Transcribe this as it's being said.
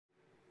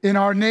In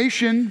our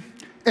nation,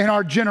 in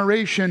our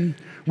generation,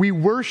 we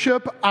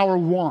worship our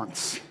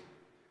wants.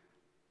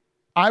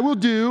 I will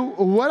do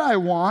what I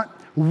want,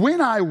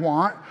 when I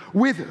want,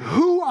 with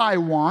who I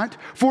want,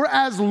 for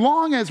as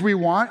long as we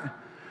want,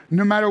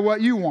 no matter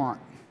what you want.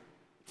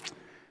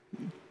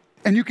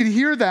 And you can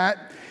hear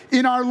that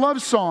in our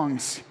love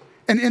songs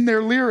and in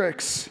their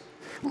lyrics.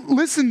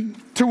 Listen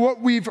to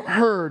what we've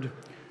heard.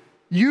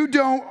 You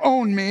don't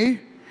own me,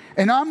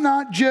 and I'm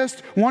not just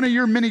one of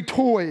your many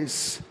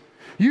toys.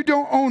 You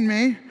don't own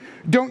me.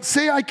 Don't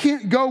say I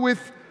can't go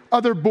with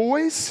other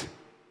boys.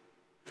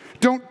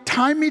 Don't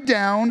tie me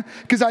down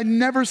because I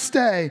never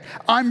stay.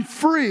 I'm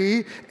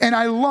free and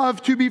I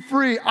love to be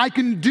free. I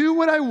can do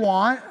what I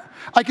want.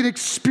 I can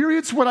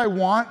experience what I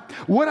want.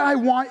 What I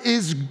want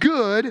is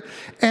good.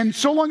 And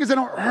so long as I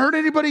don't hurt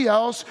anybody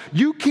else,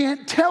 you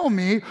can't tell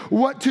me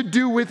what to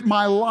do with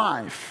my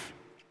life.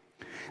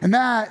 And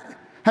that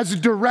has a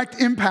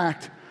direct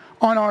impact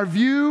on our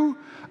view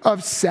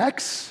of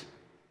sex,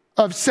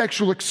 of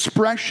sexual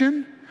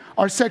expression,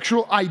 our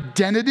sexual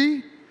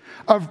identity,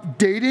 of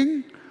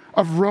dating,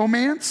 of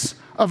romance,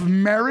 of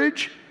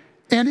marriage,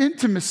 and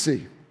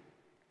intimacy.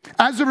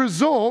 As a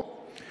result,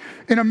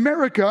 in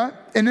America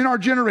and in our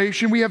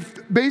generation, we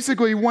have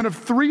basically one of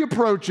three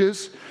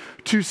approaches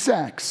to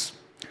sex.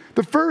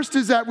 The first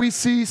is that we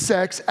see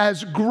sex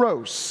as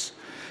gross.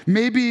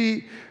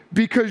 Maybe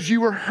because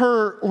you were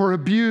hurt or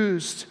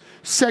abused,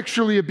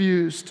 sexually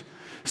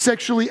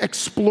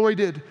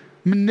exploited,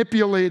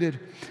 manipulated.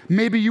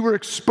 Maybe you were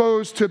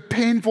exposed to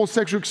painful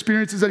sexual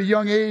experiences at a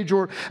young age,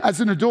 or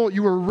as an adult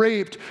you were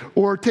raped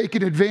or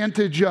taken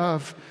advantage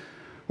of,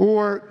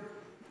 or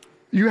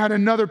you had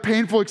another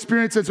painful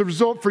experience. As a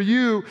result, for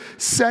you,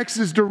 sex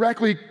is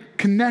directly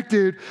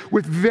connected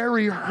with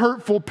very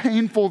hurtful,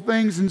 painful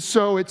things, and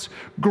so it's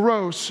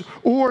gross.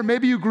 Or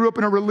maybe you grew up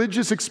in a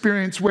religious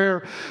experience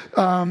where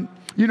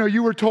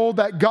you were told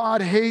that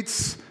God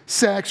hates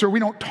sex, or we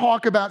don't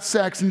talk about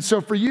sex. And so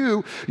for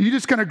you, you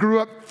just kind of grew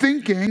up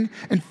thinking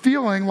and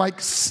feeling like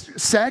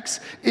sex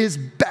is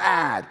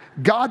bad.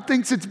 God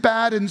thinks it's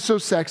bad, and so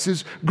sex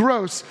is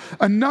gross.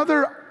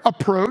 Another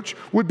approach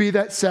would be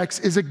that sex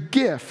is a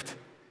gift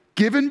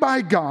given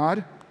by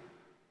God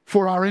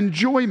for our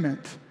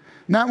enjoyment.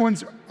 And that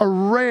one's a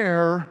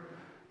rare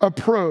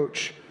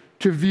approach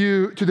to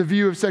the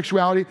view of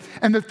sexuality.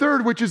 And the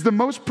third, which is the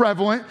most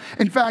prevalent,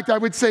 in fact, I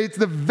would say it's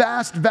the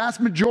vast, vast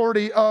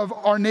majority of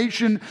our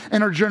nation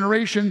and our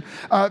generation,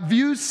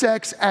 views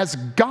sex as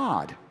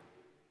God.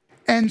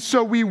 And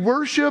so we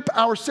worship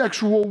our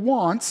sexual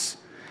wants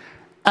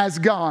as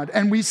God,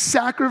 and we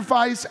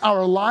sacrifice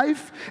our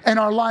life and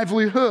our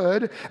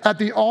livelihood at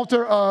the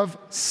altar of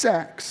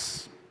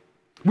sex.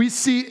 We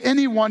see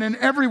anyone and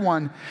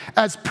everyone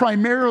as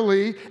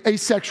primarily a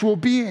sexual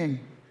being,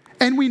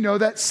 and we know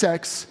that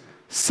sex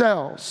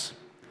sells.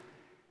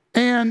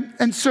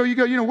 And so you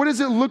go, what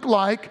does it look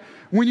like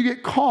when you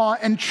get caught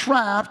and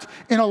trapped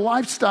in a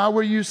lifestyle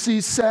where you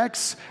see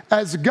sex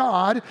as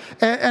God?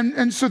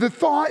 And so the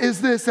thought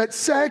is this, that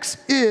sex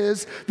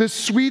is the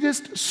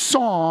sweetest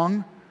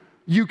song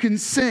you can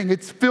sing.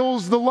 It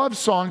fills the love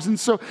songs. And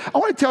so I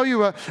want to tell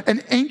you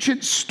an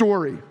ancient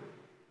story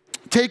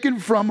taken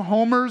from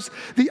Homer's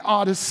The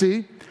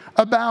Odyssey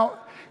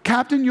about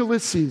Captain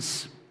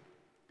Ulysses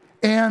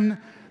and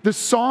the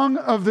song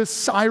of the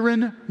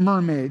siren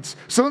mermaids.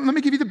 So let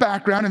me give you the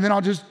background, and then I'll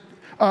just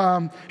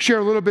share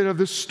a little bit of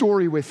the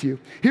story with you.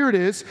 Here it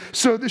is.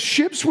 So the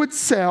ships would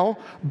sail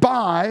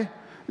by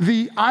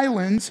the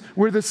islands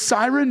where the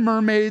siren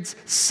mermaids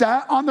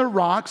sat on the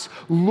rocks,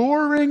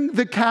 luring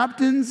the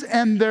captains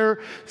and their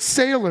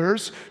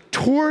sailors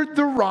toward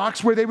the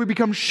rocks where they would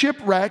become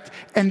shipwrecked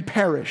and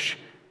perish.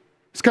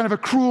 It's kind of a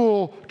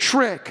cruel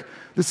trick.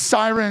 The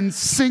sirens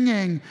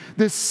singing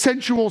this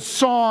sensual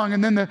song,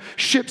 and then the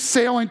ship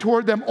sailing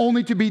toward them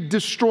only to be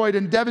destroyed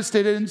and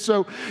devastated. And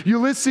so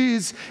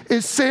Ulysses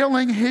is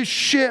sailing his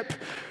ship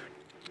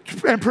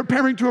and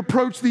preparing to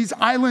approach these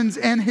islands,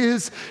 and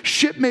his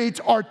shipmates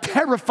are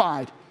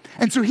terrified.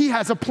 And so he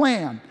has a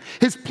plan.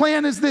 His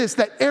plan is this,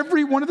 that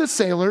every one of the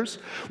sailors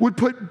would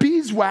put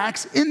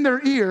beeswax in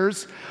their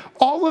ears,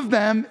 all of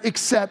them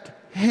except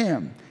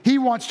him. He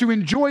wants to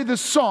enjoy the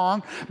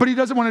song, but he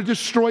doesn't want to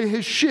destroy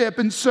his ship.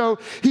 And so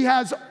he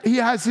has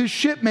his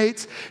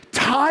shipmates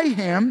tie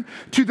him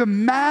to the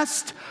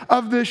mast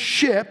of the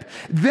ship.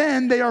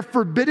 Then they are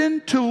forbidden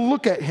to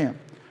look at him,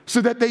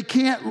 so that they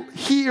can't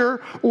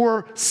hear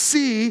or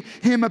see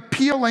him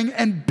appealing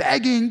and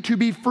begging to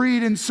be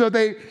freed. And so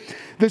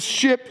the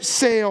ship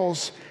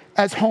sails,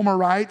 as Homer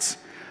writes,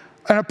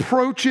 and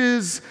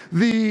approaches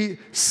the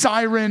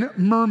siren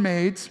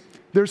mermaids.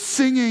 They're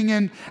singing,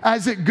 and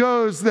as it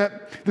goes, the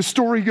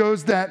story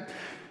goes that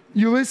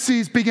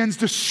Ulysses begins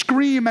to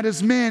scream at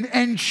his men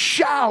and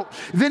shout.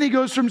 Then he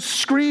goes from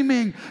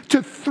screaming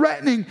to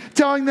threatening,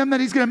 telling them that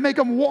he's going to make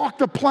them walk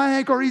the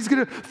plank, or he's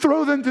going to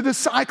throw them to the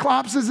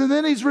Cyclopses. And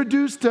then he's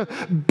reduced to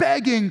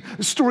begging.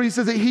 The story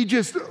says that he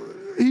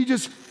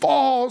just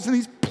falls and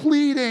he's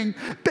pleading,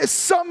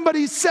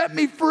 somebody set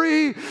me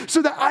free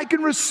so that I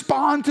can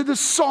respond to the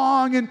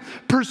song and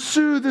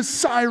pursue the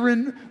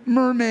siren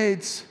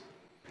mermaids.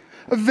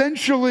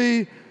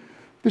 Eventually,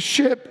 the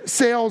ship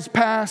sails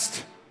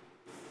past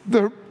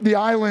the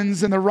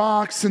islands and the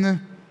rocks, and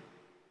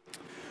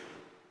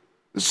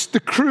the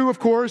crew, of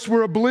course,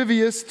 were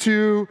oblivious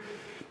to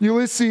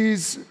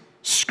Ulysses'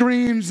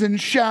 screams and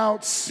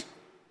shouts.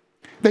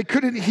 They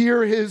couldn't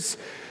hear his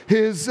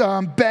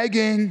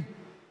begging,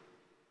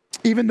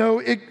 even though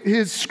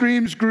his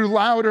screams grew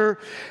louder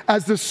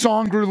as the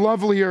song grew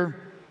lovelier.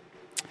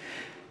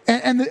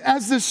 And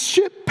as the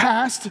ship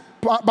passed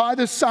by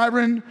the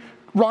siren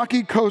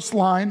rocky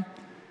coastline,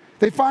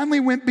 they finally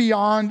went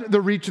beyond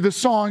the reach of the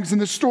songs, and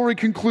the story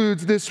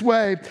concludes this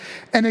way.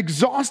 An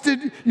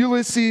exhausted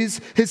Ulysses,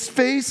 his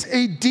face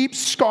a deep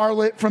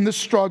scarlet from the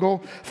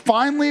struggle,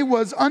 finally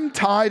was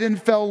untied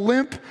and fell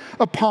limp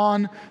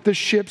upon the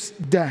ship's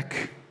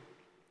deck.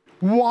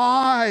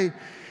 Why,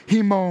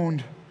 he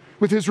moaned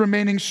with his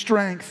remaining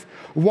strength,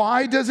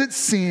 why does it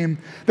seem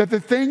that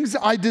the things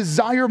I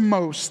desire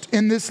most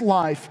in this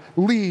life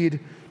lead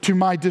to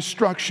my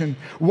destruction?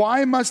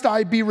 Why must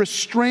I be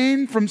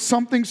restrained from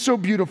something so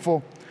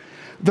beautiful?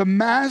 The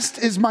mast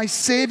is my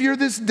savior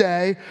this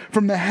day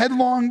from the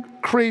headlong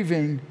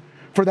craving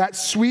for that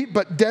sweet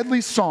but deadly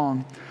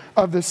song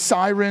of the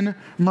siren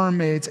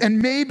mermaids. And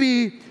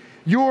maybe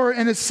you're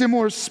in a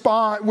similar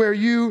spot where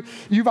you've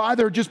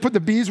either just put the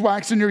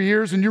beeswax in your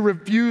ears and you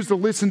refuse to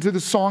listen to the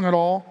song at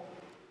all,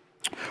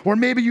 or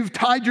maybe you've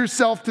tied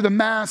yourself to the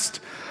mast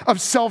of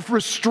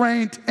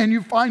self-restraint and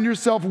you find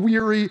yourself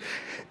weary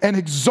and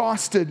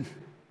exhausted.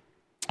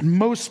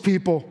 Most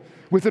people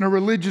within a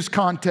religious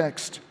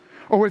context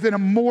or within a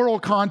moral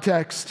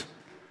context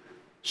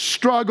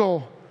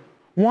struggle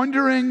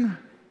wondering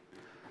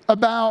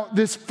about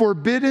this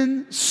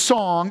forbidden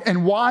song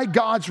and why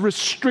God's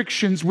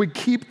restrictions would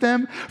keep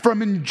them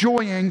from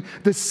enjoying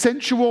the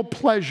sensual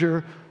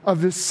pleasure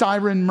of the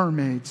siren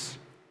mermaids.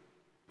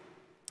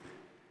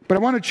 But I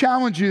want to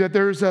challenge you that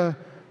there's a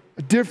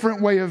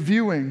different way of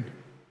viewing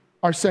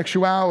our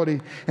sexuality,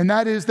 and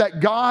that is that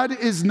God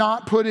is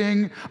not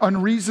putting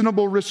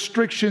unreasonable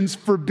restrictions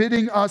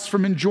forbidding us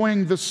from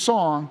enjoying the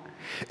song.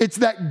 It's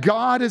that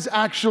God has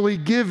actually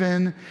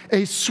given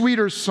a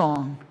sweeter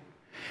song,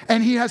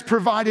 and he has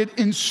provided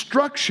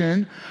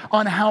instruction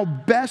on how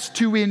best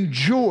to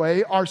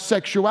enjoy our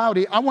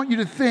sexuality. I want you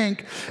to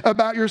think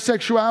about your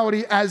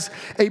sexuality as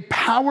a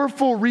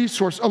powerful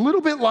resource, a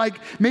little bit like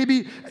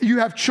maybe you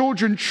have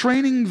children,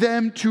 training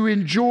them to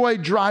enjoy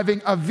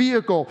driving a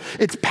vehicle.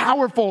 It's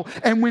powerful,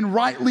 and when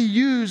rightly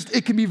used,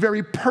 it can be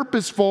very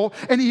purposeful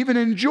and even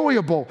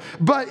enjoyable.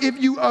 But if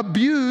you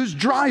abuse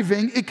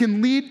driving, it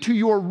can lead to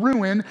your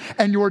ruin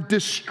and your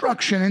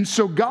destruction. And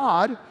so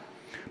God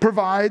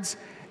provides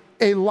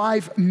a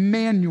life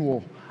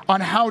manual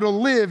on how to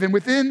live. And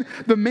within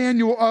the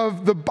manual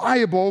of the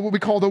Bible, what we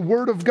call the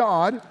Word of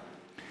God,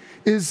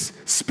 is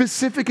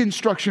specific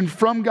instruction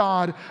from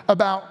God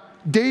about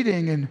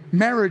dating and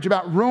marriage,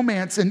 about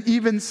romance and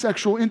even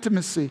sexual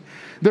intimacy.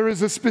 There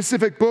is a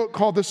specific book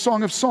called the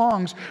Song of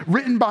Songs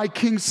written by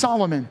King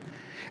Solomon.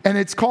 And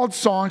it's called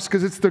Songs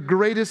because it's the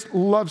greatest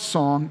love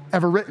song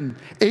ever written.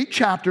 8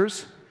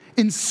 chapters,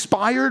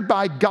 inspired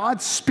by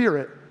God's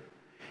Spirit,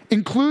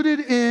 included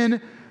in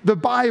the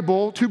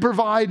Bible to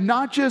provide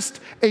not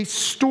just a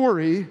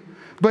story,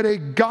 but a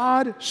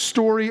God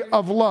story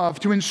of love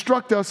to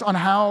instruct us on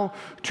how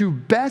to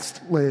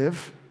best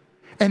live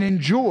and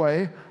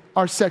enjoy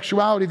our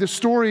sexuality. The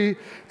story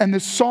and the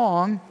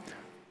song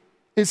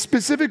is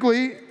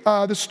specifically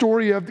the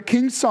story of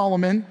King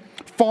Solomon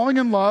falling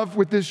in love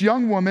with this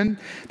young woman,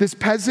 this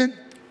peasant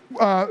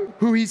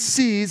who he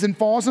sees and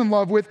falls in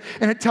love with,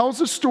 and it tells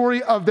the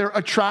story of their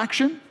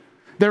attraction,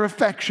 their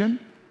affection,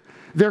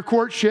 their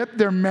courtship,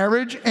 their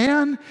marriage,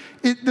 and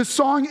the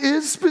song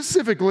is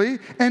specifically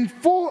and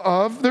full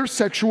of their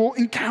sexual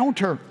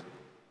encounter.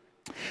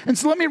 And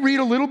so let me read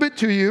a little bit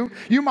to you.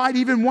 You might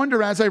even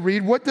wonder as I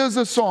read, what does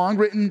a song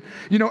written,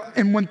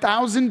 in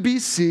 1000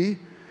 BC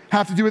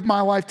have to do with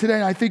my life today?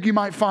 And I think you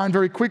might find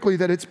very quickly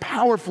that it's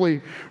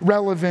powerfully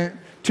relevant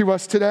to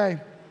us today.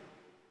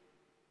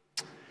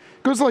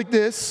 It goes like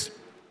this: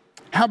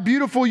 how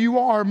beautiful you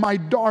are, my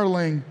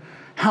darling,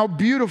 how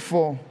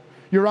beautiful.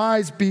 Your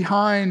eyes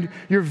behind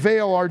your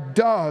veil are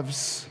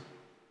doves.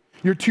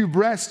 Your 2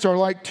 breasts are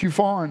like 2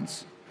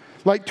 fawns,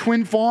 like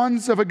twin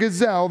fawns of a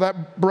gazelle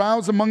that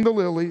browse among the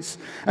lilies,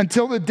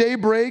 until the day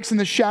breaks and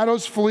the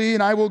shadows flee,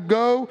 and I will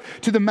go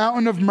to the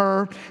mountain of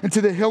myrrh and to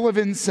the hill of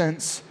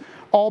incense.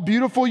 All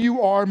beautiful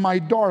you are, my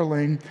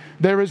darling.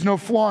 There is no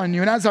flaw in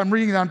you. And as I'm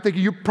reading that, I'm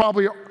thinking you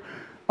probably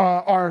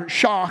are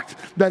shocked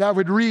that I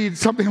would read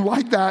something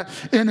like that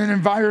in an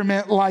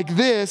environment like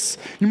this.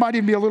 You might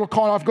even be a little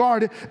caught off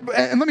guard.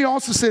 And let me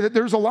also say that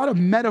there's a lot of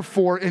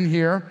metaphor in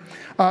here,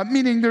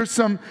 meaning there's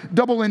some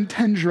double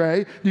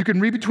entendre. You can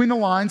read between the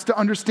lines to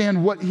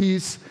understand what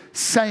he's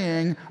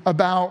saying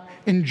about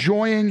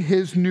enjoying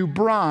his new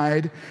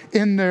bride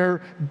in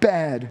their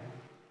bed.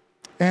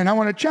 And I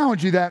want to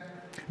challenge you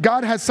that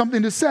God has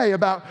something to say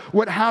about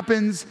what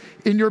happens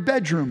in your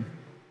bedroom,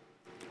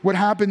 what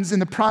happens in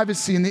the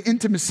privacy and the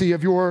intimacy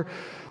of your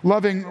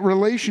loving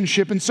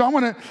relationship. And so I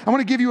want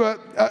to give you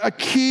a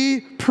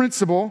key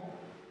principle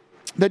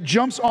that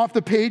jumps off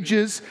the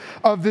pages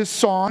of this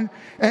song.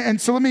 And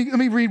so let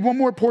me read one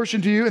more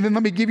portion to you, and then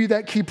let me give you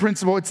that key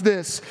principle. It's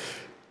this.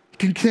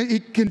 He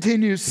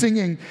continues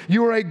singing,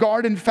 "You are a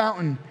garden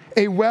fountain,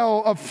 a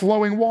well of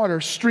flowing water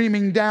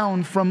streaming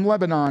down from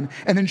Lebanon."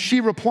 And then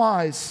she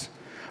replies,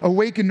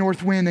 "Awaken,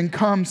 north wind, and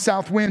come,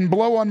 south wind.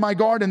 Blow on my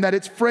garden that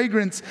its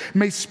fragrance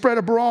may spread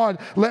abroad.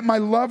 Let my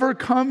lover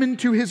come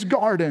into his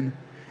garden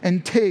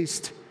and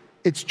taste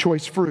its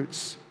choice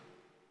fruits."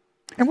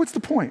 And what's the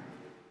point?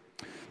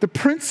 The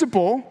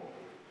principle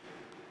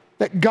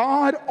that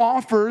God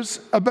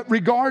offers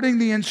regarding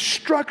the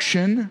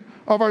instruction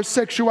of our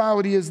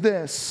sexuality is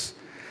this: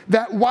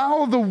 that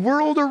while the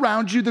world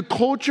around you, the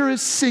culture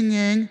is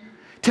singing,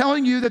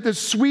 telling you that the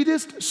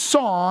sweetest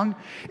song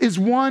is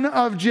one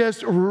of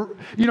just,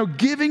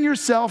 giving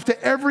yourself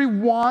to every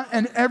want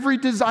and every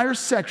desire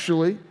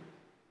sexually,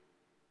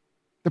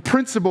 the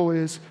principle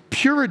is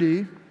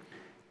purity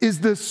is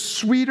the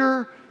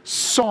sweeter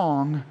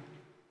song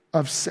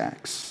of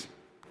sex.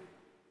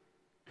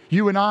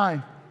 You and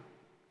I,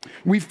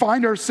 we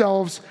find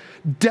ourselves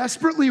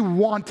desperately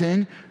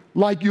wanting,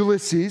 like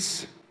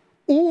Ulysses,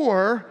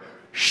 or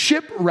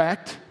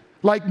shipwrecked,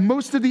 like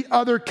most of the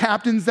other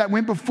captains that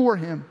went before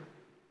him,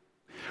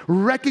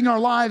 wrecking our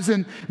lives.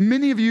 And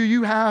many of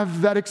you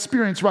have that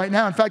experience right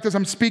now. In fact, as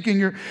I'm speaking,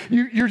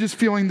 you're just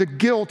feeling the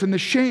guilt and the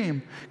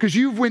shame because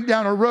you've went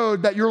down a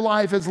road that your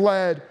life has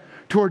led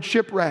toward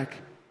shipwreck.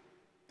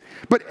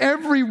 But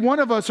every one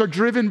of us are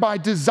driven by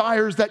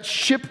desires that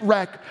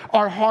shipwreck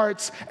our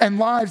hearts and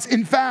lives.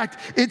 In fact,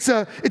 it's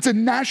a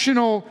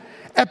national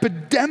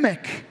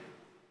epidemic.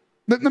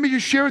 Let me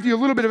just share with you a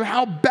little bit of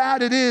how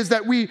bad it is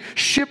that we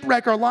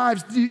shipwreck our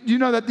lives. Do you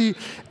know that the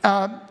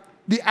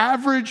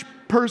average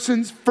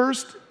person's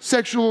first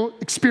sexual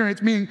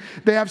experience, meaning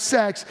they have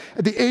sex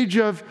at the age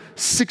of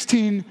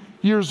 16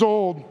 years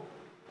old,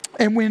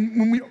 and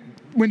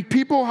when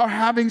people are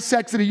having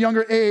sex at a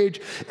younger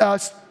age,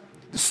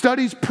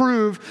 studies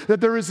prove that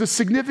there is a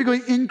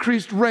significantly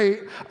increased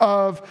rate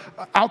of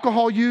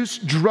alcohol use,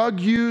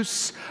 drug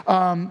use,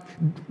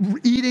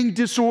 eating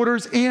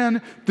disorders, and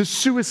the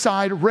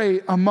suicide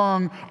rate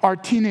among our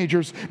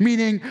teenagers.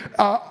 Meaning,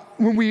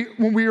 when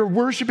we are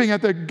worshiping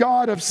at the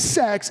God of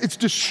sex, it's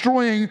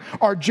destroying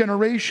our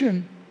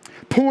generation.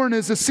 Porn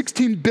is a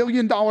 $16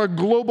 billion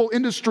global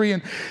industry,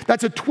 and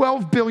that's a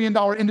 $12 billion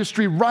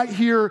industry right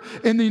here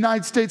in the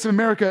United States of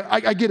America.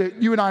 I get it.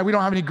 You and I, we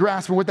don't have any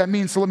grasp of what that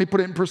means, so let me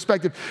put it in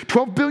perspective.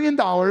 $12 billion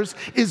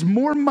is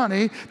more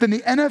money than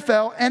the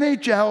NFL,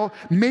 NHL,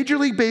 Major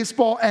League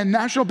Baseball, and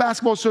National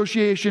Basketball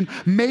Association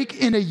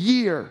make in a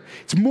year.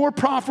 It's more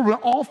profitable than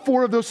all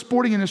four of those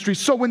sporting industries.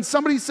 So when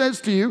somebody says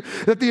to you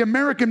that the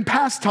American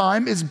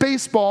pastime is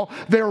baseball,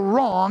 they're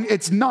wrong.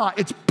 It's not.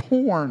 It's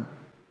porn.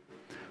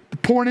 The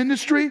porn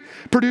industry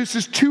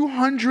produces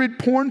 200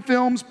 porn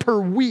films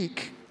per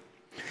week.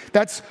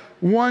 That's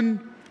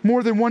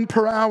more than one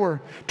per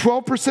hour.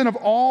 12% of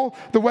all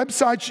the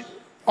websites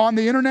on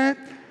the internet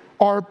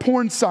are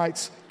porn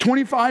sites.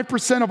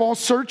 25% of all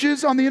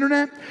searches on the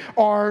internet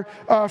are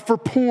for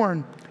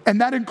porn.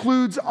 And that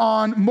includes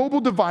on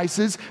mobile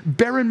devices.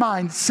 Bear in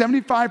mind,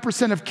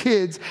 75% of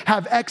kids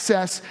have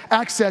access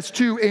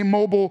to a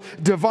mobile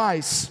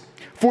device.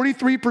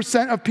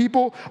 43% of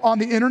people on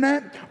the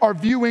internet are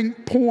viewing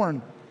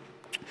porn.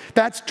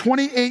 That's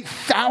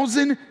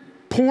 28,000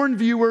 porn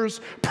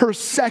viewers per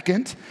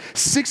second.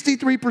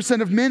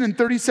 63% of men and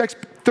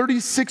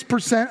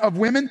 36% of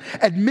women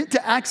admit to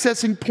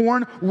accessing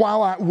porn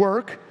while at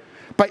work.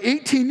 By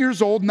 18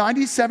 years old,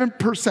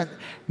 97%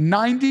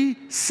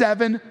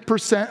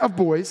 of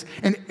boys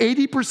and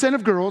 80%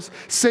 of girls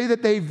say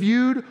that they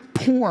viewed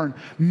porn,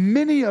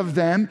 many of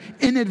them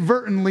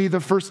inadvertently the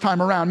first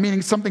time around,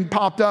 meaning something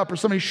popped up or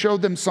somebody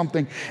showed them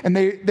something and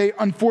they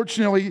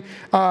unfortunately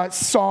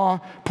saw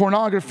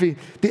pornography.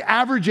 The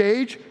average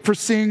age for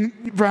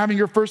having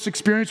your first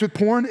experience with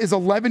porn is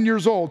 11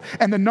 years old,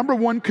 and the number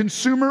one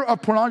consumer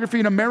of pornography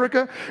in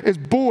America is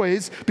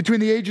boys between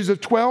the ages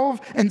of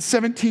 12 and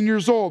 17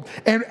 years old.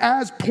 And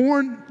as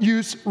porn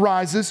use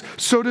rises,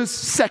 so does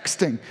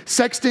sexting.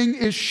 Sexting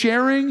is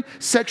sharing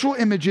sexual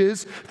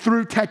images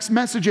through text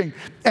messaging.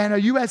 And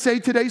a USA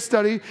Today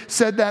study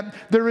said that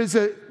there is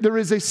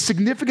a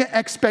significant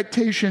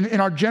expectation in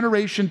our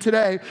generation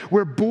today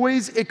where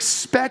boys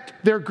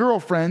expect their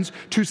girlfriends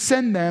to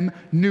send them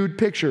nude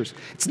pictures.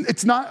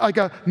 It's not like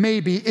a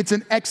maybe, it's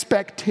an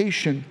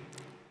expectation.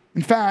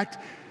 In fact,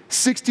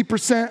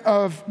 60%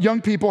 of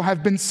young people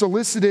have been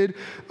solicited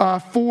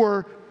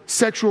for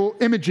sexual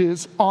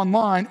images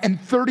online, and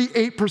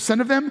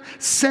 38% of them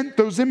sent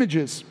those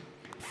images.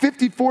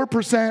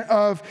 54%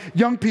 of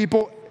young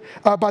people,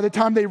 by the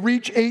time they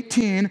reach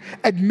 18,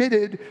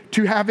 admitted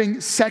to having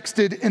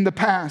sexted in the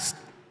past.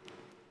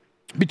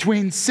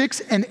 between 6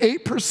 and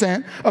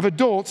 8% of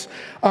adults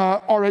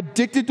are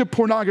addicted to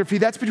pornography.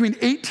 That's between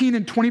 18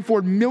 and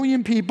 24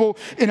 million people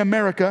in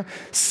America.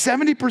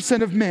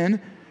 70% of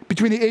men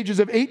between the ages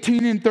of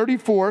 18 and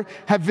 34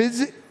 have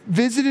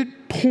visited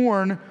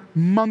porn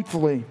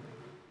monthly.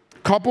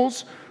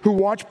 Couples who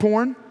watch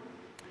porn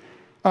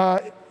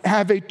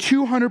have a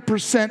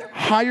 200%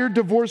 higher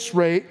divorce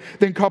rate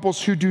than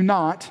couples who do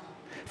not.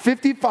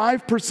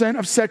 55%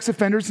 of sex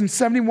offenders and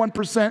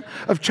 71%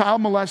 of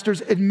child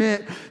molesters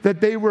admit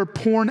that they were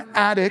porn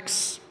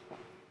addicts.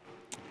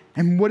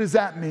 And what does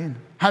that mean?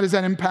 How does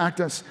that impact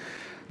us?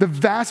 The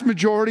vast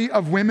majority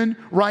of women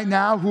right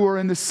now who are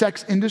in the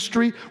sex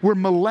industry were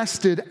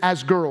molested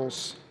as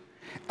girls.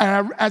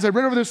 And as I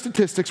read over the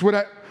statistics, what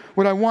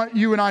I want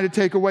you and I to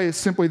take away is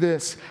simply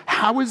this.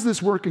 How is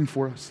this working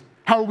for us?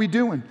 How are we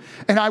doing?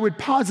 And I would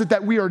posit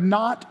that we are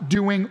not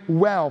doing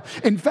well.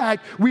 In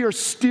fact, we are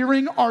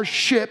steering our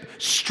ship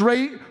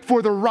straight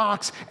for the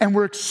rocks, and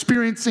we're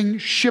experiencing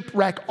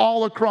shipwreck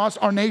all across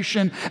our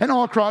nation and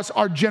all across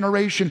our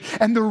generation.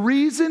 And the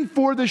reason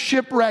for the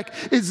shipwreck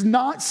is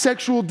not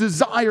sexual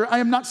desire. I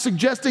am not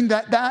suggesting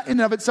that in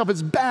and of itself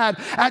is bad.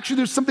 Actually,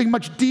 there's something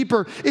much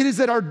deeper. It is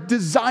that our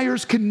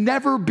desires can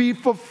never be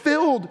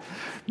fulfilled.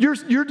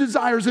 Your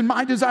desires and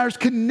my desires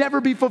can never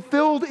be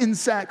fulfilled in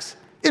sex,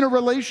 in a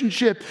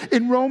relationship,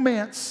 in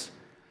romance.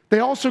 They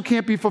also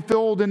can't be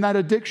fulfilled in that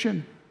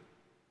addiction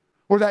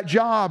or that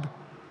job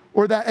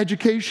or that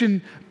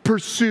education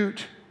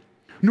pursuit,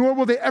 nor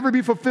will they ever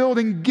be fulfilled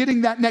in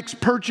getting that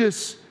next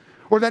purchase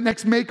or that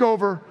next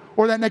makeover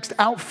or that next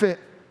outfit.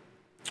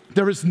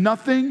 There is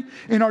nothing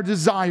in our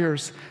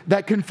desires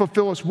that can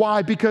fulfill us.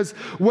 Why? Because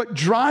what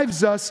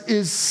drives us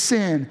is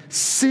sin.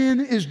 Sin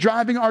is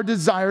driving our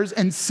desires,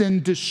 and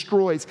sin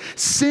destroys.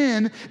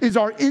 Sin is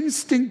our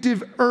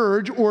instinctive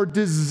urge or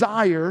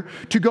desire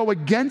to go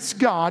against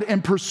God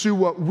and pursue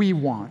what we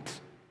want,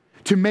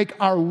 to make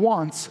our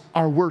wants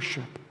our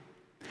worship.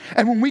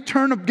 And when we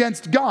turn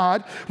against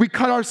God, we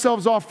cut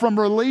ourselves off from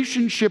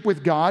relationship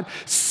with God.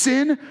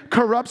 Sin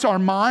corrupts our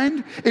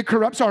mind, it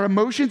corrupts our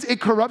emotions, it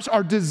corrupts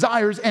our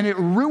desires, and it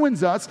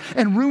ruins us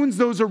and ruins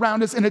those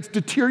around us, and it's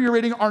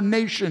deteriorating our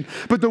nation.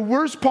 But the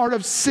worst part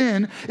of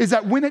sin is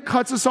that when it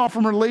cuts us off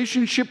from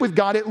relationship with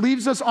God, it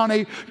leaves us on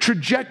a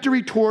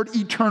trajectory toward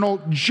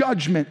eternal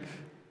judgment.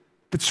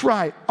 That's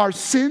right. Our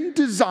sin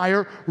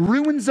desire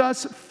ruins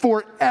us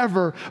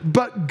forever.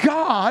 But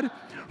God,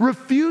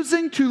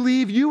 refusing to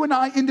leave you and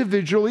I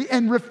individually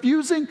and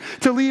refusing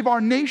to leave our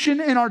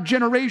nation and our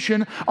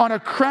generation on a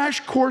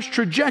crash course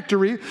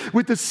trajectory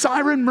with the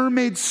siren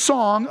mermaid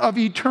song of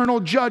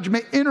eternal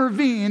judgment,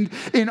 intervened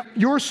in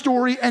your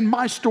story and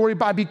my story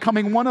by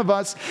becoming one of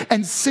us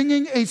and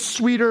singing a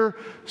sweeter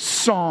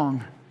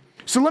song.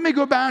 So let me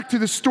go back to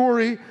the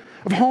story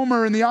of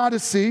Homer and the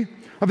Odyssey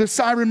of the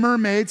siren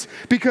mermaids,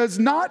 because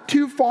not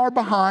too far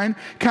behind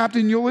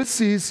Captain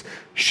Ulysses'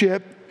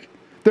 ship,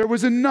 there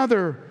was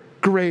another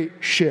great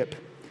ship,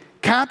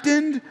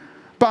 captained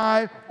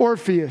by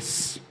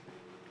Orpheus.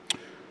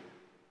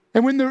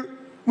 And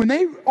when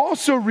they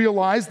also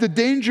realized the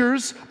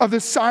dangers of the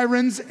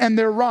sirens and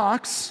their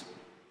rocks,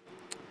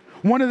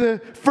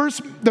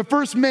 the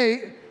first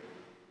mate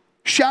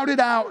shouted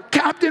out,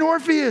 "Captain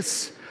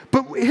Orpheus!"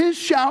 But his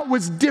shout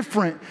was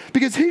different,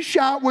 because his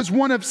shout was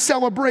one of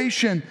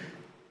celebration.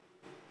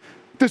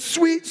 "The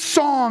sweet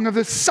song of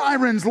the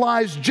sirens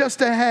lies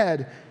just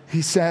ahead,"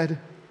 he said.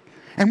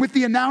 And with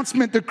the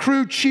announcement, the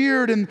crew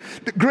cheered and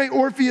the great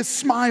Orpheus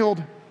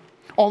smiled.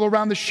 All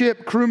around the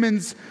ship,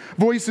 crewmen's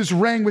voices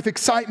rang with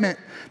excitement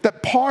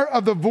that part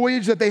of the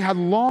voyage that they had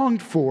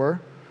longed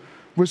for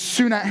was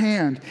soon at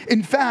hand.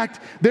 In fact,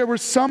 there were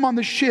some on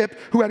the ship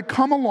who had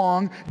come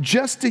along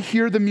just to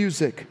hear the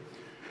music.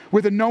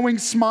 With a knowing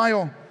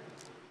smile,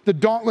 the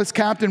dauntless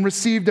captain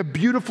received a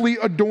beautifully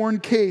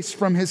adorned case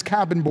from his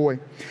cabin boy.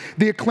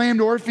 The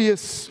acclaimed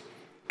Orpheus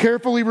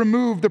carefully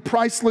removed the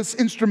priceless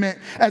instrument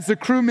as the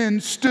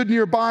crewmen stood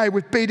nearby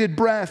with bated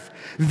breath.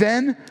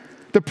 Then,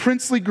 the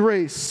princely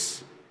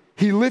grace,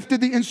 he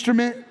lifted the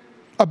instrument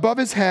above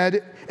his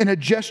head in a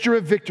gesture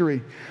of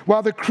victory,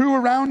 while the crew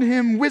around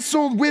him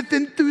whistled with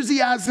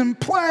enthusiasm,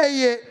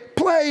 "Play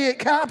it,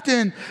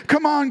 Captain!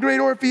 Come on, great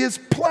Orpheus,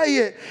 play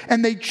it!"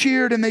 And they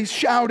cheered and they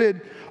shouted.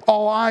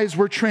 All eyes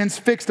were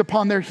transfixed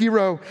upon their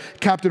hero.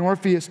 Captain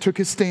Orpheus took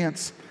his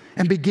stance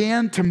and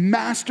began to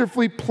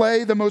masterfully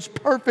play the most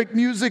perfect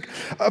music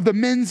of the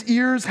men's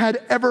ears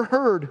had ever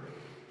heard.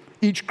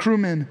 Each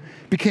crewman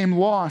became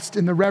lost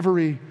in the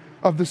reverie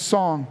of the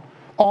song.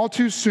 All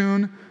too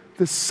soon,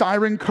 the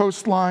siren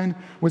coastline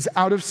was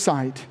out of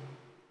sight,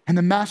 and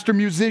the master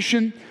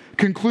musician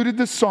concluded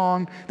the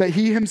song that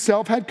he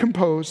himself had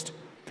composed.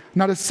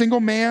 Not a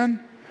single man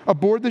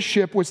aboard the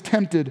ship was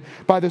tempted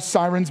by the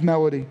siren's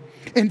melody.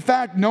 In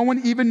fact, no one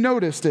even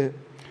noticed it.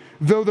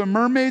 Though the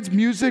mermaid's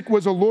music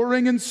was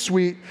alluring and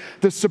sweet,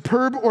 the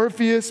superb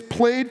Orpheus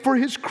played for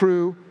his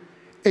crew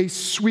a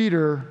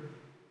sweeter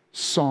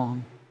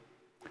song.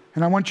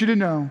 And I want you to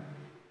know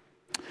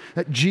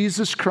that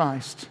Jesus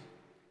Christ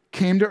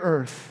came to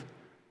earth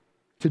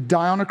to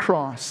die on a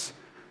cross,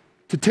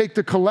 to take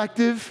the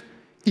collective,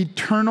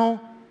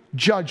 eternal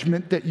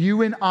judgment that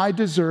you and I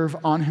deserve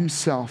on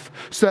himself,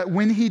 so that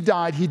when he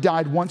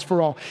died once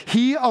for all.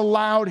 He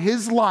allowed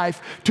his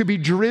life to be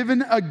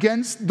driven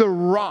against the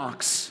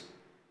rocks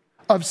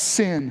of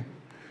sin,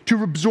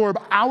 to absorb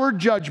our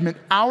judgment,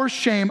 our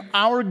shame,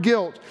 our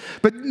guilt.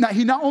 But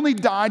he not only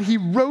died, he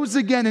rose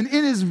again, and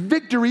in his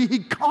victory, he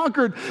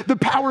conquered the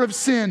power of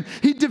sin.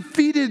 He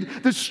defeated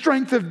the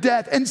strength of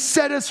death and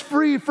set us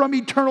free from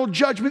eternal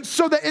judgment,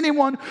 so that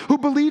anyone who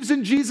believes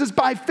in Jesus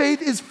by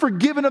faith is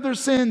forgiven of their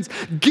sins,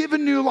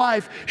 given new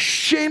life,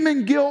 shame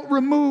and guilt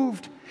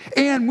removed.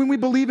 And when we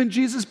believe in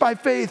Jesus by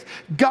faith,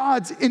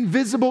 God's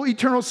invisible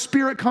eternal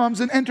spirit comes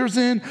and enters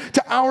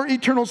into our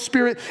eternal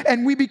spirit,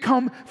 and we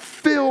become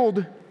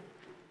filled,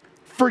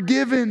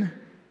 forgiven,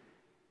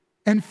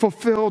 and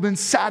fulfilled and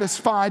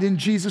satisfied in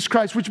Jesus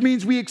Christ, which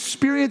means we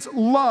experience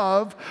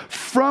love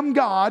from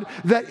God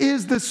that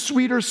is the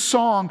sweeter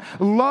song.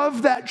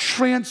 Love that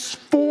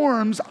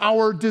transforms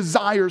our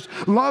desires.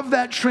 Love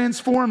that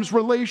transforms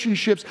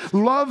relationships.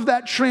 Love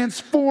that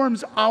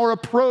transforms our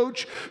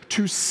approach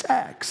to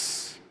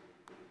sex.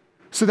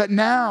 So that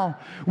now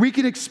we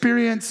can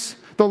experience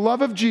the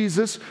love of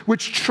Jesus,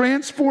 which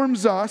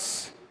transforms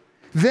us.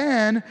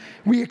 Then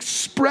we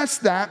express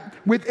that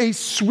with a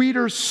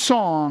sweeter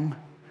song,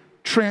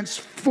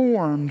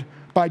 transformed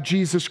by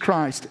Jesus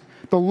Christ,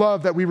 the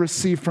love that we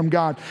receive from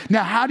God.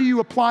 Now, how do you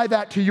apply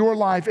that to your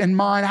life and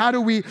mine? How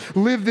do we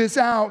live this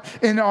out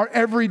in our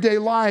everyday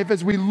life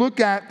as we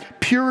look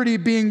at purity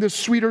being the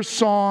sweeter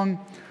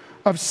song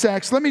of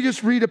sex? Let me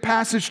just read a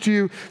passage to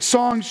you.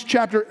 Songs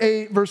chapter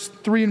 8, verse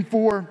 3 and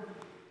 4.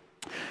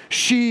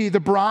 She, the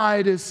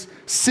bride, is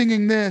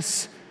singing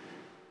this,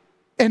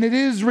 and it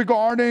is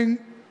regarding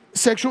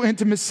sexual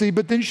intimacy,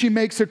 but then she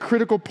makes a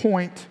critical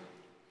point.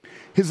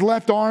 His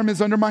left arm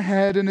is under my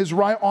head, and his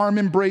right arm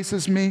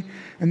embraces me.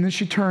 And then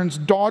she turns,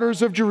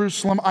 daughters of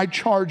Jerusalem, I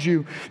charge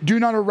you, do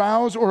not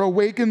arouse or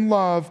awaken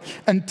love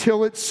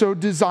until it so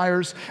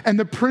desires. And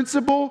the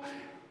principle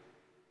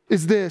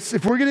is this: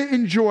 if we're going to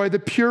enjoy the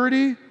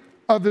purity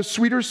of the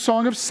sweeter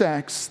song of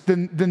sex,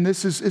 then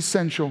this is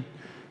essential.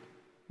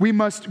 We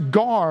must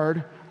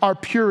guard our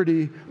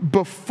purity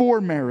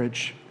before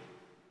marriage.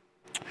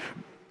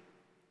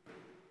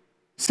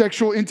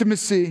 Sexual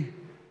intimacy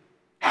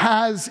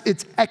has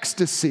its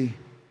ecstasy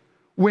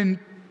when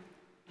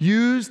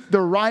used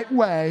the right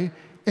way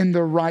in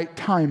the right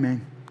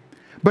timing.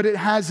 But it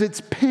has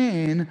its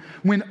pain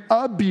when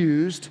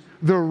abused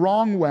the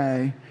wrong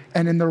way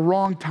and in the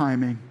wrong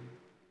timing.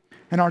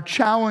 And our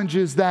challenge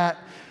is that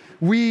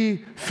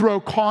we throw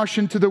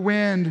caution to the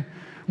wind.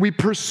 We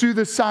pursue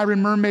the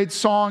Siren Mermaid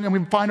song, and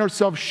we find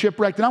ourselves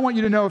shipwrecked. And I want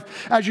you to know,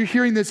 as you're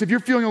hearing this, if you're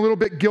feeling a little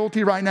bit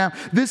guilty right now,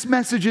 this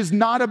message is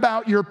not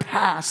about your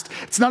past.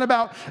 It's not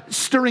about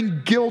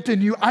stirring guilt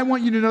in you. I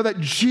want you to know that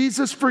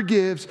Jesus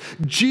forgives,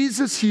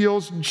 Jesus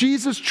heals,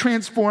 Jesus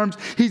transforms.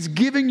 He's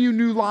giving you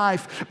new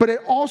life. But I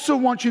also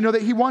want you to know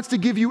that he wants to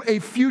give you a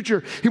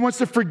future. He wants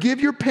to forgive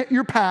your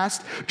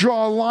past,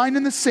 draw a line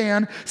in the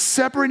sand,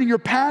 separating your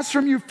past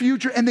from your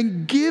future, and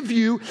then give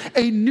you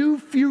a new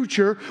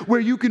future where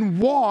you can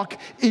walk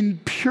in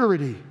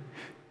purity.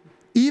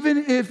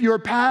 Even if your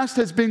past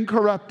has been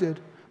corrupted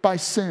by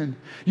sin,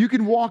 you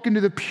can walk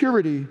into the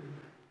purity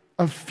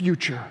of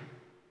future.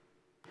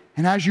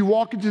 And as you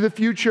walk into the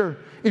future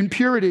in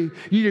purity,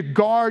 you need to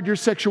guard your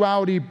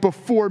sexuality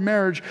before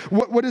marriage.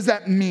 What does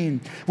that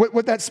mean?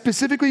 What that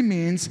specifically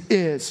means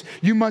is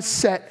you must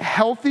set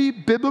healthy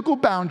biblical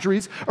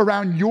boundaries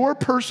around your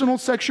personal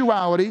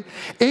sexuality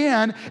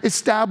and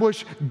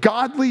establish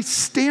godly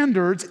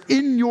standards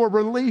in your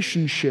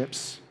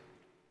relationships.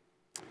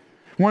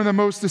 One of the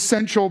most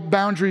essential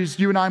boundaries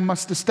you and I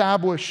must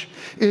establish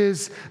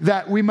is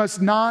that we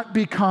must not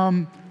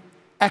become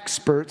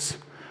experts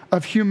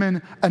of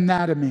human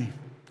anatomy.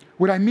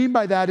 What I mean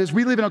by that is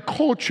we live in a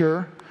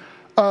culture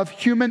of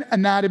human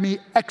anatomy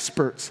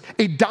experts.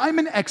 A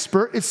diamond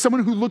expert is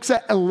someone who looks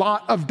at a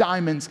lot of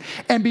diamonds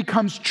and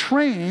becomes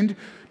trained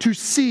to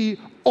see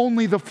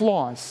only the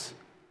flaws.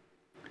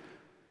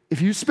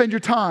 If you spend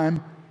your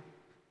time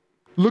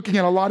looking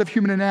at a lot of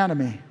human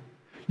anatomy,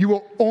 you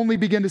will only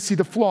begin to see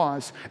the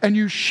flaws. And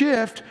you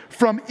shift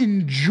from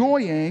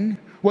enjoying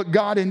what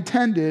God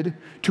intended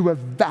to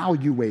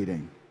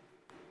evaluating.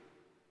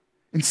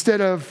 Instead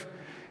of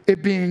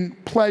it being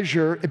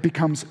pleasure, it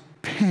becomes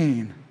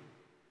pain.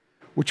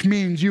 Which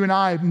means you and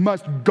I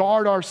must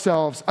guard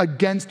ourselves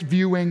against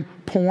viewing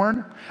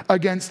porn,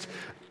 against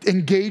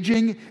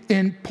engaging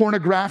in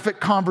pornographic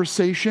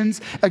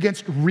conversations,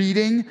 against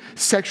reading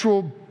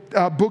sexual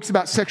books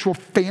about sexual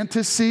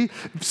fantasy,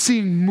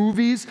 seeing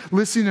movies,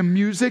 listening to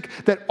music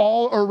that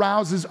all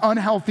arouses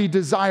unhealthy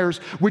desires,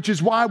 which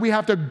is why we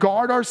have to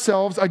guard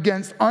ourselves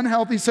against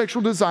unhealthy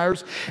sexual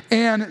desires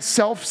and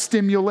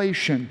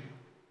self-stimulation.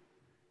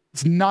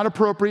 It's not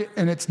appropriate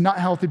and it's not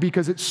healthy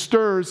because it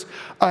stirs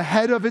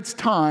ahead of its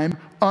time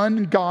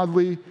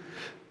ungodly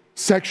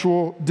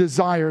sexual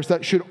desires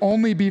that should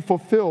only be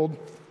fulfilled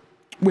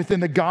within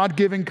the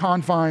God-given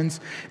confines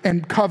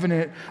and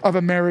covenant of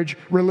a marriage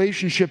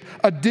relationship.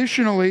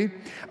 Additionally,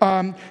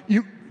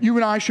 you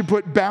and I should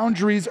put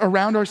boundaries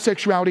around our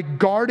sexuality,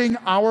 guarding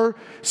our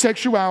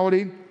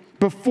sexuality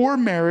before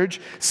marriage,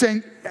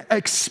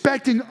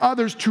 expecting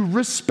others to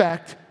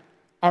respect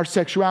our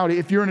sexuality.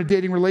 If you're in a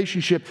dating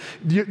relationship,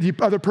 the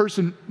other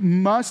person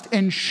must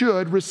and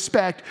should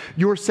respect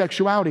your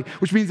sexuality,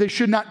 which means they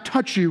should not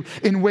touch you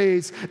in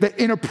ways that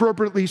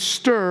inappropriately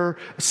stir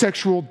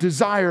sexual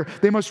desire.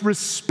 They must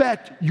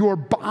respect your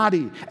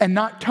body and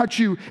not touch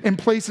you in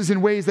places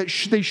in ways that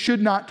they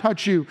should not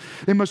touch you.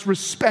 They must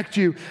respect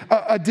you.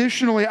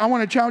 Additionally, I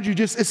want to challenge you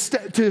just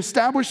to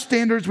establish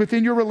standards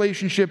within your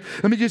relationship.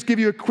 Let me just give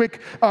you a quick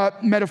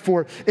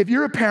metaphor. If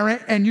you're a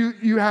parent and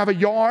you have a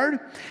yard,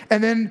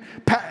 and then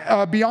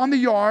beyond the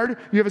yard,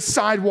 you have a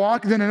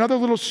sidewalk, then another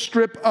little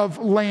strip of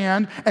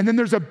land, and then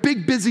there's a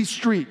big busy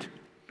street.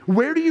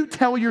 Where do you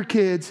tell your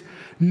kids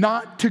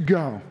not to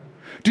go?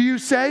 Do you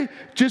say,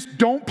 just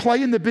don't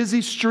play in the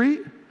busy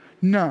street?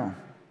 No.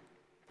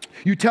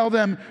 You tell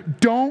them,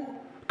 don't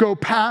go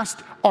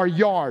past our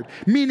yard.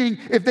 Meaning,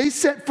 if they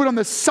set foot on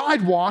the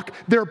sidewalk,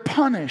 they're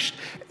punished.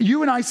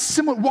 You and I,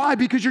 similar. Why?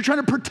 Because you're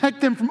trying to protect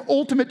them from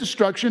ultimate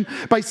destruction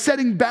by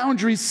setting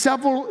boundaries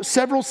several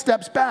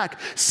steps back.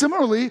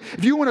 Similarly,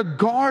 if you want to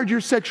guard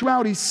your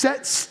sexuality,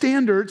 set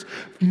standards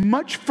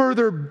much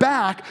further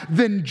back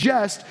than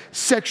just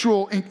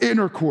sexual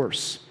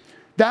intercourse.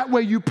 That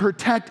way you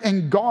protect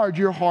and guard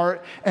your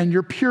heart and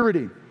your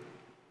purity.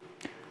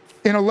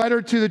 In a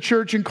letter to the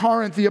church in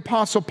Corinth, the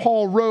Apostle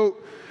Paul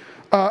wrote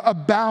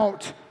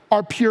about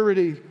our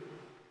purity,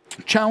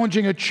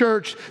 challenging a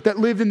church that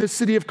lived in the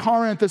city of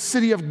Corinth, a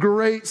city of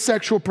great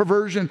sexual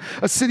perversion,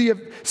 a city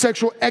of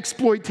sexual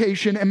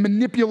exploitation and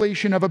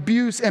manipulation, of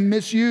abuse and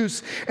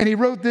misuse. And he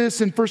wrote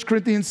this in 1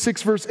 Corinthians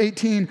 6, verse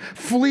 18,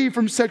 "Flee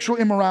from sexual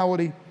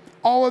immorality.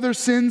 All other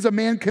sins a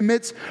man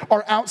commits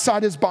are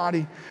outside his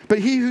body, but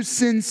he who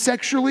sins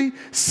sexually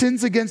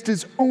sins against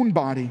his own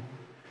body.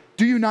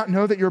 Do you not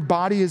know that your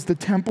body is the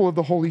temple of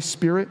the Holy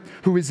Spirit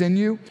who is in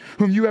you,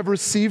 whom you have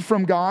received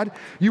from God?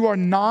 You are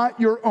not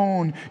your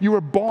own. You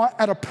were bought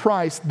at a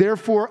price.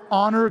 Therefore,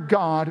 honor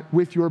God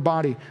with your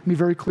body." Let me be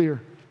very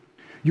clear.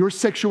 Your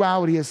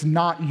sexuality is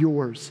not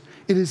yours.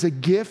 It is a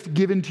gift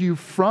given to you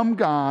from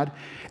God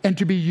and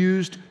to be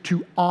used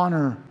to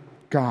honor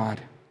God.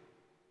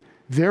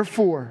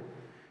 Therefore,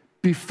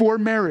 before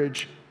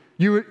marriage,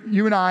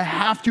 you and I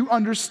have to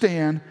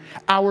understand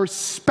our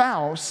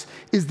spouse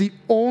is the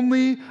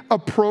only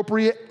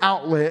appropriate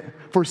outlet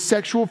for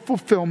sexual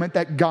fulfillment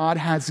that God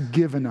has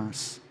given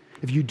us.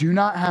 If you do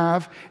not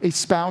have a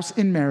spouse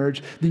in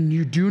marriage, then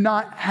you do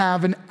not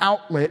have an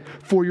outlet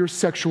for your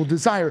sexual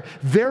desire.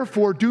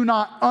 Therefore, do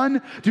not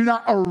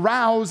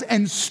arouse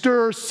and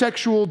stir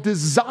sexual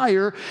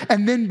desire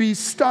and then be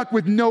stuck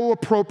with no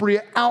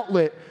appropriate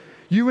outlet.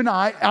 You and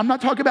I'm not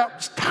talking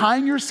about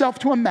tying yourself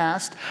to a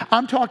mast.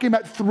 I'm talking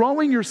about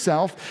throwing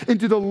yourself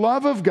into the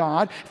love of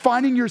God,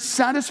 finding your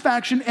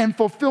satisfaction and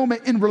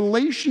fulfillment in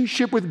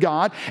relationship with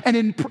God and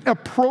in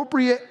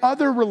appropriate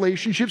other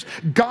relationships,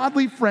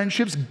 godly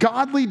friendships,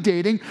 godly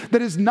dating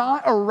that is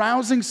not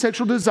arousing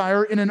sexual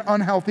desire in an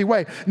unhealthy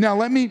way. Now,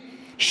 let me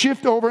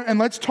shift over and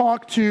let's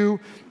talk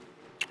to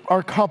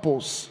our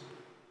couples.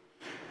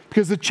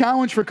 Because the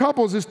challenge for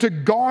couples is to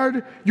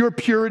guard your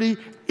purity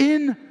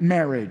in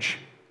marriage.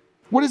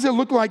 What does it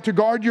look like to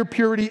guard your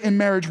purity in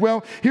marriage?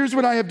 Well, here's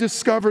what I have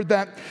discovered,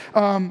 that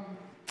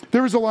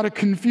there is a lot of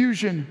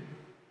confusion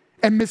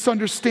and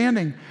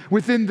misunderstanding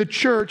within the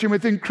church and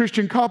within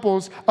Christian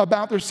couples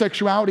about their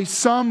sexuality.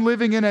 Some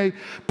living in a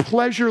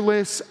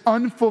pleasureless,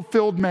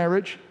 unfulfilled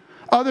marriage.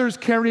 Others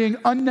carrying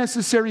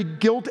unnecessary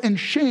guilt and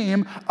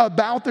shame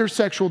about their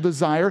sexual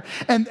desire.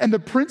 And the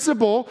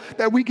principle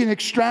that we can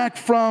extract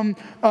from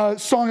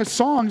Song of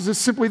Songs is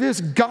simply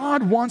this: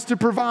 God wants to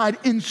provide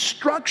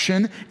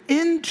instruction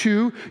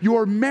into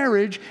your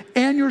marriage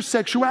and your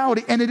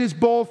sexuality, and it is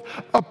both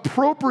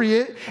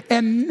appropriate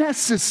and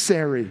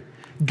necessary.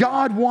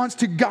 God wants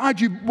to guide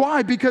you.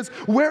 Why? Because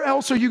where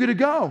else are you going to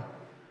go?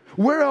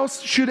 Where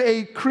else should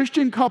a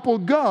Christian couple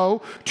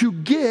go to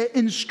get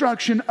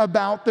instruction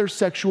about their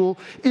sexual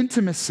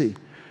intimacy?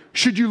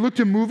 Should you look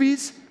to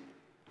movies?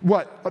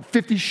 What,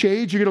 50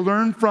 Shades you're going to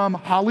learn from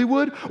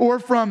Hollywood, or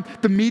from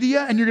the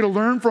media and you're going to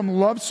learn from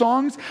love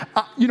songs?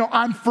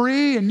 I'm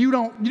free and you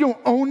don't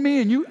own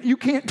me and you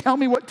can't tell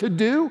me what to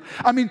do.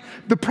 I mean,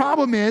 the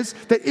problem is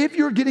that if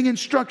you're getting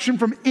instruction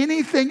from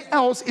anything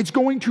else, it's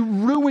going to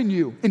ruin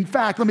you. In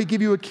fact, let me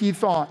give you a key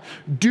thought.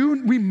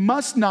 We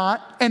must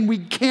not and we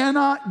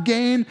cannot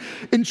gain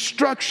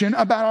instruction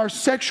about our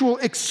sexual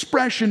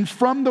expression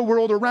from the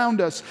world around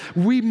us.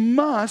 We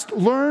must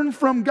learn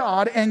from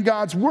God and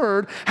God's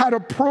word how to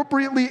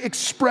appropriately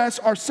express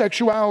our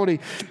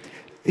sexuality.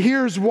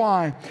 Here's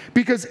why.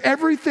 Because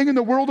everything in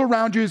the world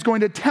around you is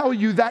going to tell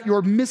you that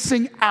you're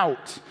missing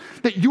out,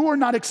 that you're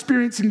not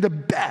experiencing the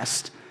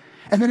best.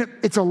 And then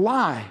it's a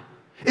lie.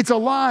 It's a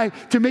lie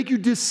to make you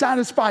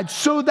dissatisfied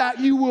so that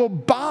you will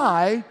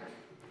buy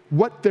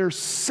what they're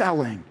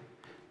selling.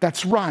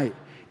 That's right.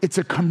 It's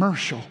a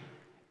commercial.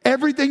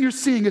 Everything you're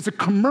seeing is a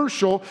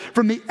commercial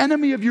from the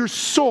enemy of your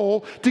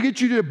soul to get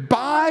you to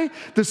buy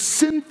the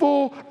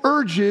sinful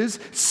urges,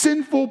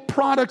 sinful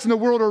products in the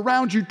world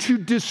around you to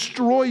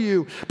destroy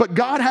you. But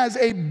God has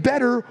a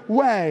better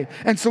way.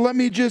 And so let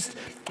me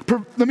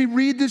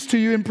read this to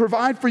you and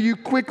provide for you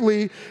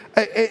quickly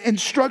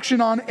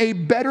instruction on a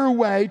better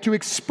way to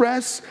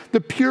express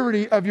the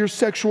purity of your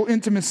sexual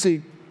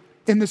intimacy.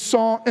 In the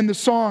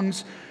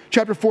songs,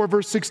 Chapter 4,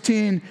 verse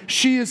 16,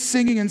 she is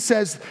singing and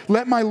says,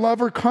 "Let my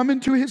lover come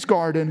into his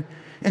garden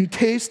and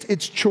taste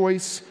its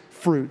choice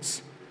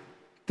fruits."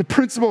 The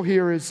principle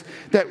here is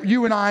that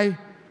you and I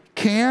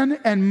can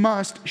and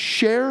must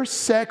share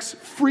sex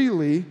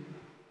freely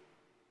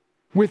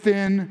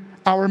within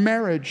our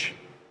marriage.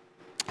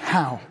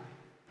 How?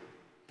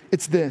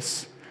 It's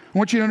this. I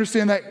want you to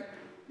understand that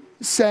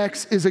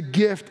sex is a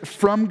gift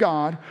from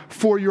God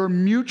for your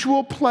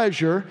mutual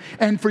pleasure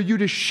and for you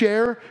to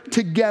share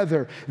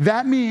together.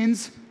 That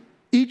means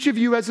each of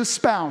you as a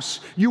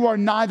spouse, you are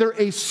neither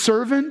a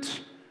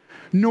servant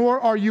nor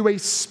are you a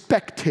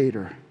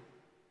spectator.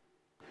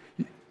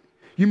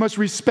 You must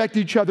respect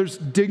each other's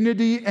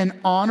dignity and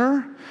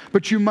honor,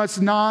 but you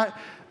must not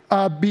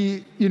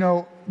be,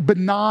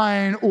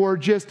 benign or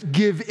just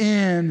give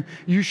in.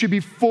 You should be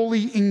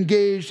fully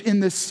engaged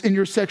in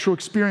your sexual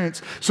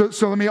experience.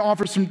 So let me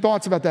offer some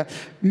thoughts about that.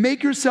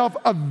 Make yourself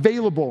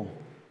available.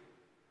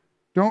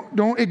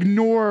 Don't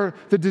ignore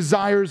the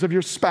desires of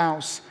your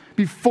spouse.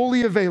 Be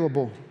fully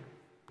available.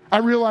 I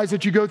realize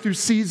that you go through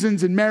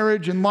seasons in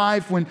marriage and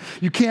life when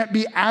you can't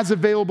be as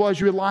available as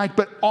you would like,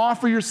 but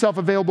offer yourself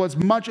available as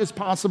much as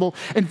possible.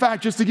 In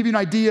fact, just to give you an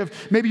idea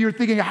of maybe you're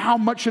thinking, how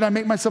much should I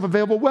make myself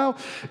available? Well,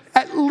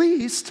 at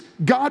least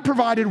God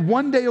provided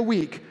one day a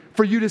week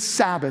for you to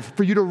Sabbath,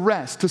 for you to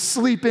rest, to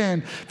sleep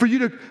in, for you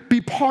to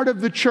be part of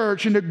the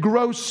church and to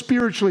grow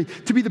spiritually,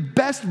 to be the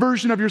best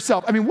version of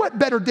yourself. I mean, what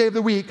better day of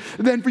the week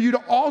than for you to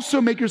also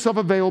make yourself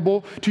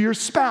available to your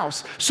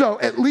spouse? So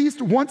at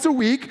least once a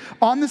week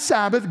on the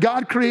Sabbath,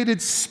 God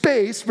created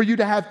space for you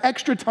to have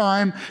extra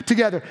time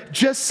together.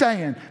 Just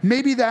saying,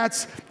 maybe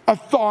that's a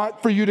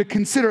thought for you to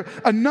consider.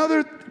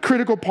 Another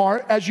critical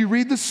part as you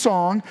read the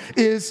song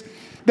is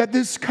that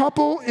this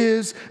couple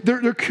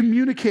they're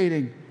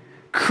communicating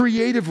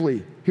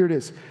creatively. Here it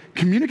is.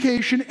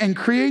 Communication and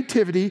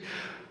creativity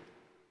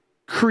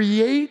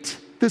create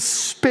the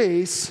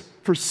space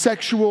for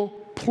sexual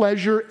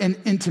pleasure and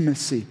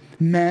intimacy.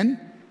 Men,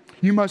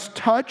 you must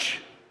touch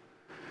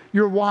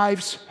your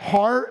wife's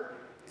heart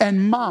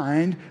and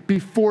mind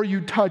before you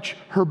touch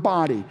her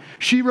body.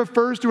 She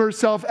refers to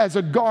herself as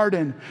a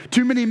garden.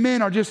 Too many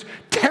men are just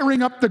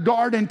tearing up the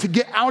garden to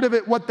get out of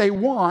it what they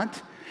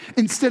want,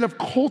 instead of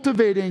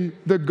cultivating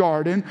the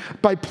garden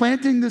by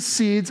planting the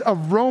seeds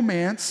of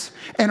romance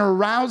and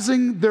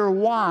arousing their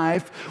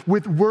wife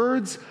with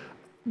words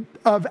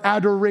of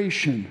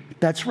adoration.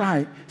 That's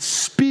right.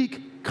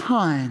 Speak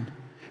kind.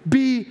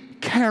 Be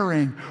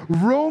caring.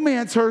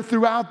 Romance her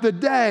throughout the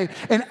day.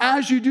 And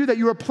as you do that,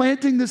 you are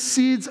planting the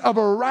seeds of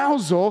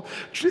arousal.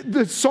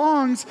 The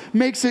songs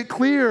makes it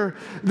clear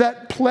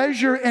that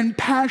pleasure and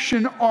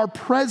passion are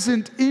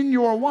present in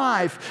your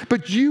wife,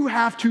 but you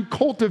have to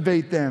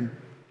cultivate them.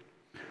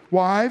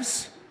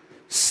 Wives,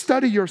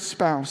 study your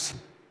spouse.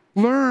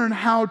 Learn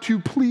how to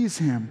please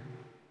him.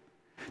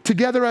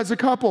 Together as a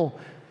couple,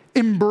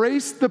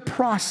 embrace the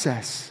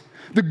process.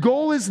 The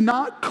goal is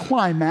not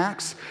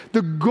climax.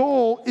 The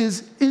goal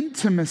is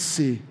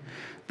intimacy.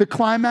 The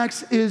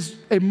climax is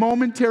a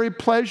momentary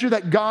pleasure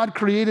that God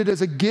created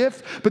as a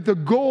gift, but the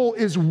goal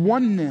is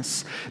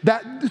oneness.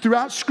 That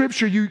throughout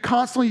Scripture, you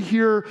constantly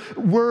hear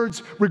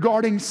words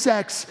regarding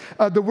sex.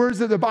 The words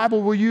that the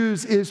Bible will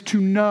use is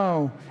to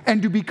know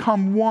and to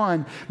become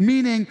one,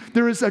 meaning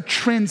there is a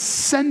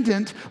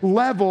transcendent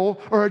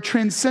level or a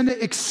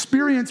transcendent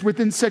experience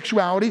within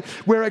sexuality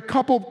where a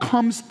couple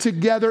comes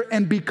together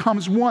and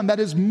becomes one.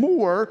 That is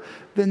more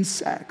than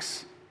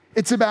sex.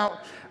 It's about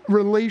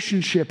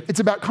relationship. It's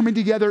about coming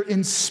together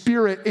in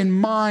spirit, in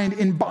mind,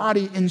 in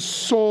body, in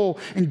soul.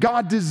 And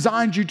God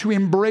designed you to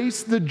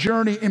embrace the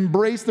journey,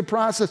 embrace the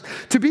process,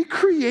 to be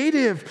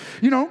creative.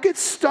 Don't get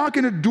stuck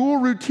in a dual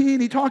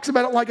routine. He talks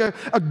about it like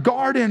a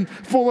garden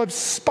full of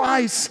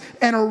spice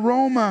and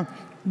aroma.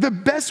 The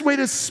best way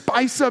to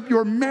spice up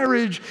your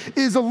marriage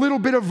is a little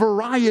bit of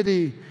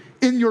variety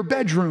in your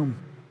bedroom.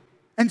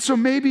 And so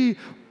maybe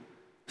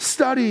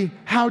study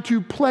how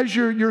to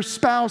pleasure your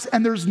spouse,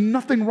 and there's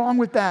nothing wrong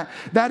with that.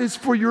 That is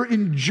for your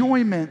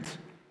enjoyment.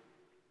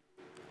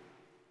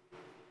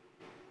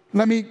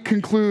 Let me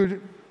conclude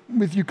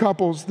with you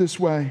couples this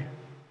way.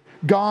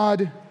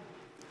 God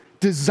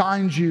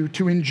designed you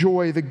to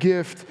enjoy the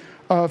gift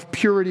of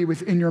purity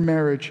within your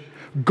marriage.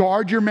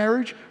 Guard your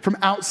marriage from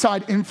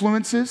outside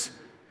influences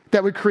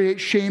that would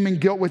create shame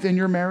and guilt within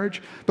your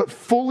marriage, but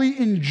fully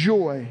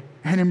enjoy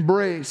and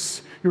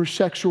embrace your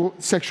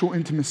sexual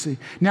intimacy.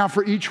 Now,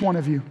 for each one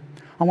of you,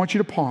 I want you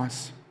to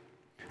pause.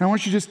 And I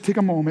want you to just take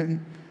a moment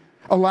and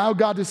allow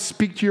God to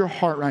speak to your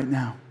heart right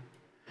now.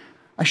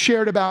 I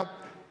shared about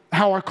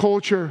how our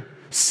culture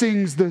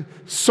sings the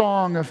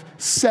song of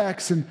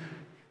sex and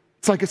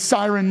It's like a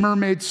siren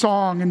mermaid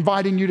song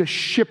inviting you to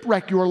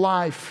shipwreck your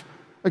life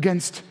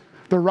against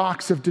the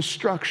rocks of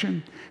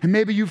destruction. And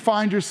maybe you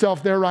find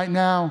yourself there right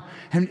now,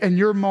 and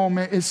your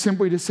moment is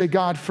simply to say,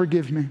 God,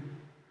 forgive me.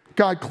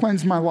 God,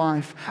 cleanse my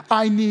life.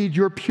 I need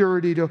your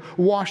purity to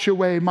wash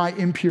away my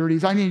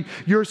impurities. I need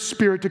your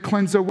Spirit to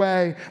cleanse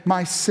away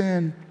my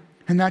sin.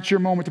 And that's your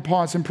moment to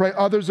pause and pray.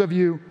 Others of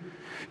you,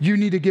 you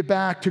need to get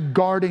back to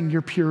guarding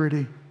your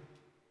purity.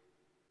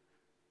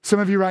 Some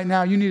of you right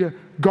now, you need to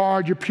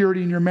guard your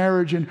purity in your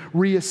marriage and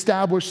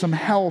reestablish some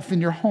health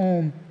in your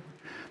home.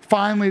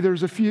 Finally,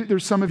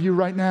 there's some of you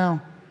right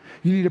now,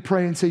 you need to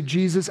pray and say,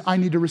 Jesus, I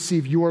need to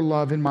receive your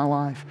love in my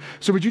life.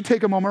 So would you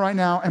take a moment right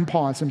now and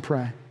pause and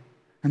pray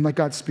and let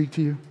God speak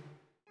to you?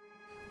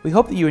 We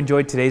hope that you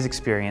enjoyed today's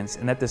experience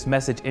and that this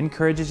message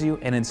encourages you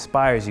and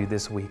inspires you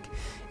this week.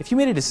 If you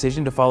made a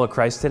decision to follow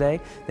Christ today,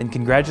 then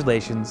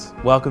congratulations,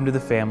 welcome to the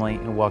family,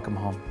 and welcome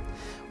home.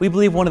 We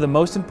believe one of the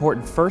most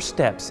important first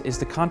steps is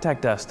to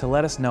contact us to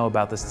let us know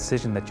about this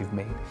decision that you've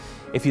made.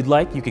 If you'd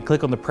like, you could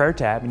click on the prayer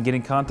tab and get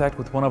in contact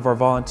with one of our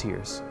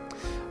volunteers.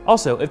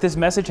 Also, if this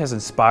message has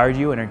inspired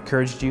you and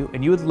encouraged you,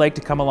 and you would like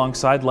to come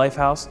alongside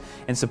Lifehouse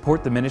and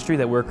support the ministry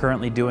that we're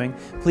currently doing,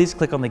 please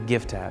click on the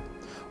Give tab.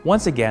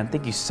 Once again,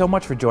 thank you so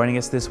much for joining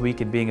us this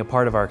week and being a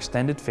part of our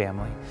extended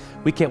family.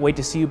 We can't wait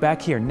to see you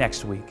back here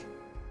next week.